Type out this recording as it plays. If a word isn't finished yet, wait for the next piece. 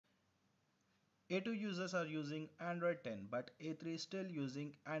A2 users are using Android 10 but A3 is still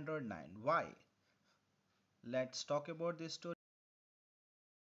using Android 9. Why? Let's talk about this story.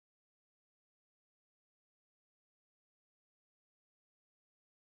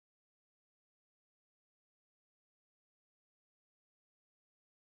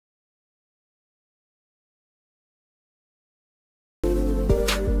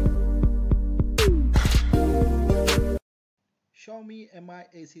 Xiaomi Mi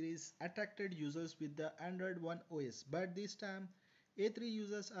A series attracted users with the Android One OS, but this time A3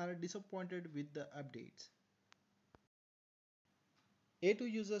 users are disappointed with the updates.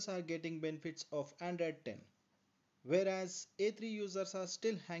 A2 users are getting benefits of Android 10, whereas A3 users are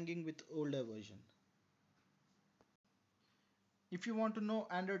still hanging with older version. If you want to know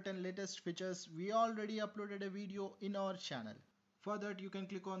Android 10 latest features, we already uploaded a video in our channel. For that you can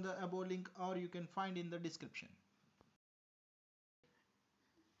click on the above link or you can find in the description.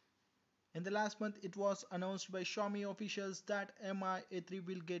 In the last month, it was announced by Xiaomi officials that Mi A3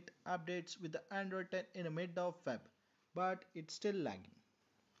 will get updates with the Android 10 in the mid of Feb, but it's still lagging.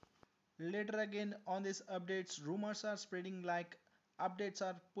 Later again on these updates, rumors are spreading like updates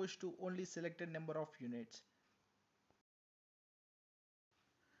are pushed to only selected number of units.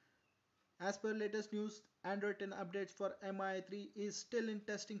 As per latest news, Android 10 updates for Mi A3 is still in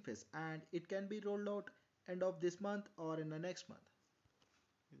testing phase and it can be rolled out end of this month or in the next month.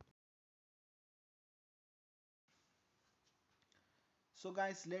 So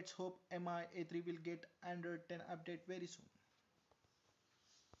guys, let's hope Mi A3 will get Android 10 update very soon.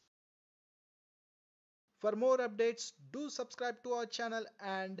 For more updates, do subscribe to our channel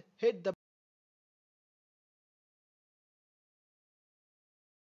and hit the